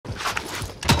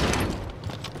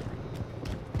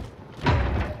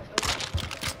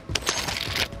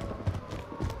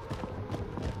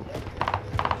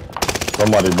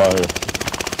somebody by here.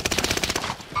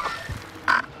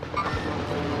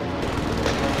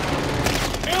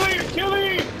 Kill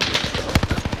him!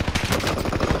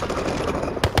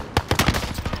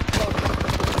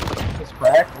 It's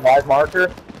cracked, live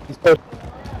marker. He's supposed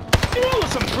That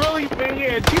was some really man.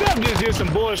 Yeah, T-Dub just did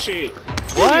some bullshit.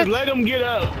 What? Just let him get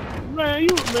up. Man,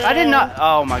 man. I did not.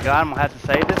 Oh my god, I'm gonna have to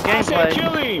save this I said gameplay.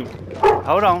 kill him.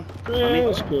 Hold on. Man,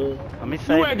 that's cool. Let me You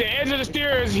save were at the edge of the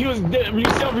stairs. He was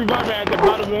self-reviving at the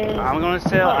bottom, man. I'm gonna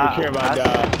tell. I don't care about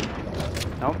that.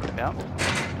 Nope. Yep.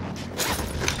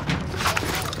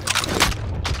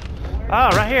 Oh,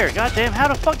 right here. Goddamn, how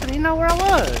the fuck did he know where I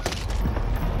was?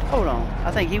 Hold on.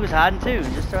 I think he was hiding too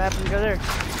and just so happened to go there.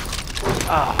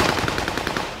 Oh.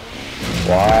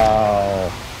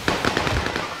 Wow.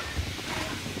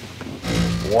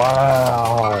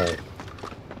 Wow.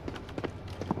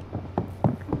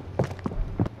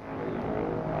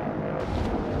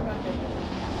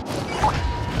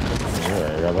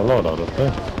 Yeah, I got a load of this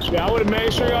thing. Yeah, I would have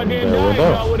made sure y'all didn't die.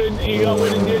 Y'all would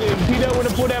have did it. If T-Dub would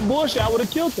have pulled that bullshit, I would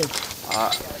have killed him.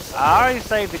 I already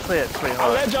saved the clip, sweetheart.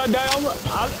 I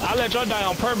let y'all die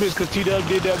on purpose because T-Dub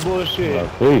did that bullshit.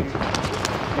 Let's see.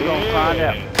 We're gonna find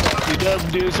out.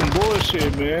 T-Dub did some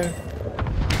bullshit, man.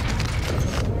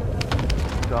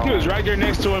 He was right there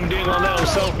next to him, didn't gonna let him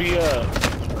selfie up.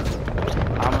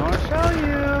 I'm gonna show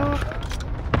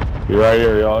you. You're right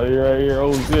here, y'all. You're right here.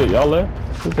 Oh shit, y'all left?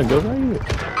 This thing goes right here.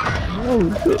 Oh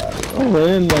shit. Oh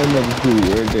man, another two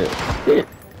right there. Shit.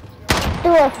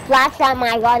 Threw a flash on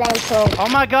my goddamn throat. Oh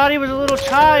my god, he was a little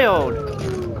child.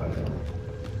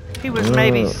 He was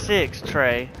maybe 6,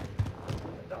 Trey.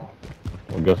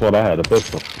 Well, guess what? I had a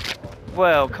pistol.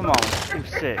 Well, come on, he was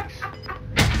 6.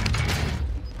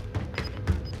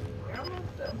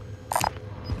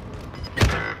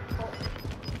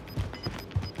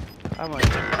 I went.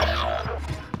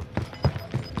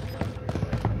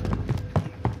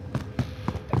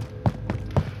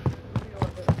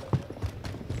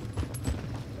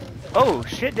 Oh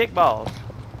shit, dick balls.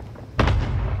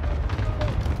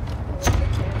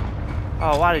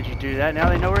 Oh, why did you do that? Now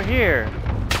they know we're here.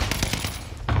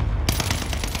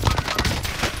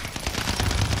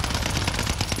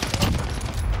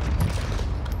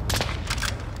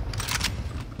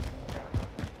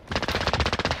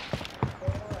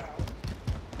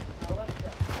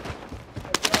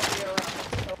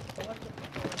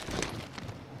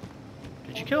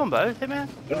 Did you kill them both, hey man?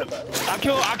 I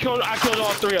killed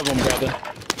all 3 of them, brother.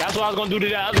 That's what I was gonna do to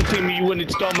that other team. You wouldn't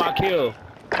have stole my kill.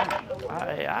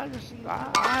 I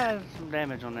had some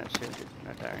damage on that shit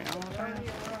right there, you know what I'm saying?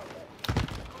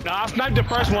 No, I sniped the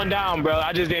first one down, bro.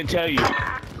 I just didn't tell you.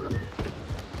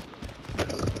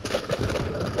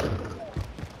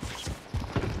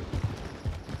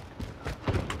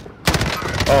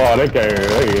 Oh,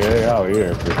 they out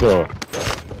here for sure.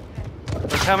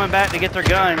 They're coming back to get their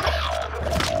guns.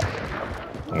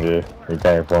 Yeah, they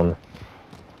came from me.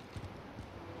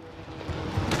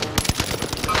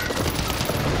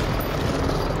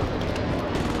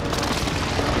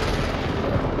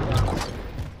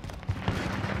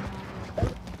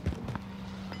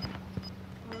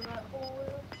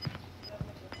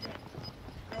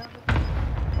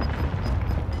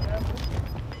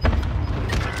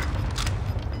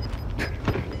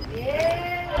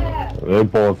 They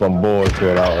pulled some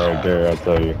bullshit out right there, I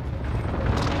tell you.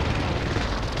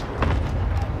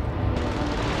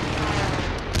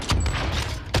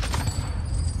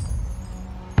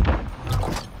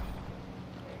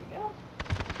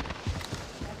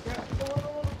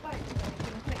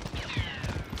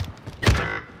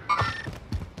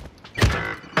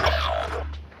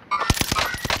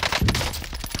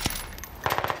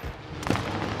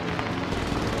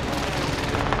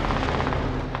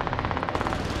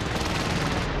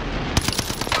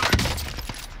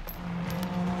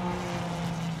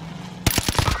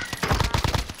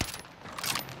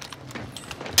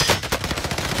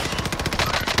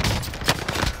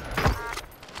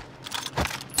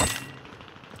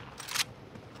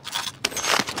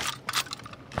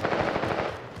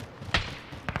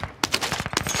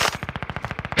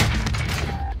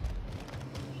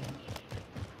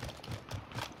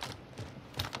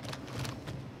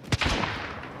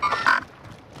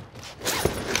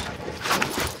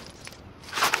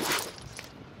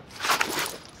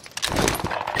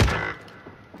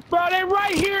 Bro, they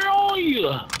right here on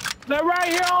you. They're right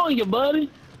here on you, buddy.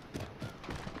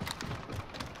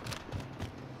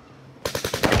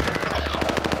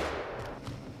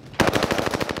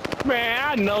 Man,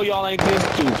 I know y'all ain't this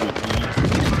stupid, man.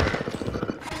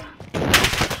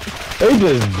 They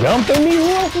just jumped at me. Who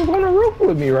else was on the roof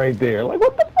with me right there? Like,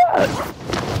 what the fuck?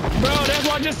 Bro, that's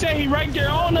what I just said. He right there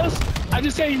on us. I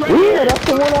just said he right Yeah, there. that's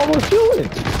the one I was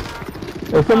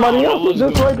shooting. And somebody else was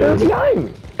just right there behind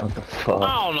me. What the fuck?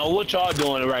 I don't know what y'all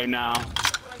doing right now.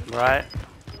 Right.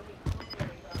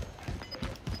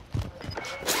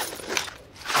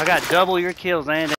 I got double your kills and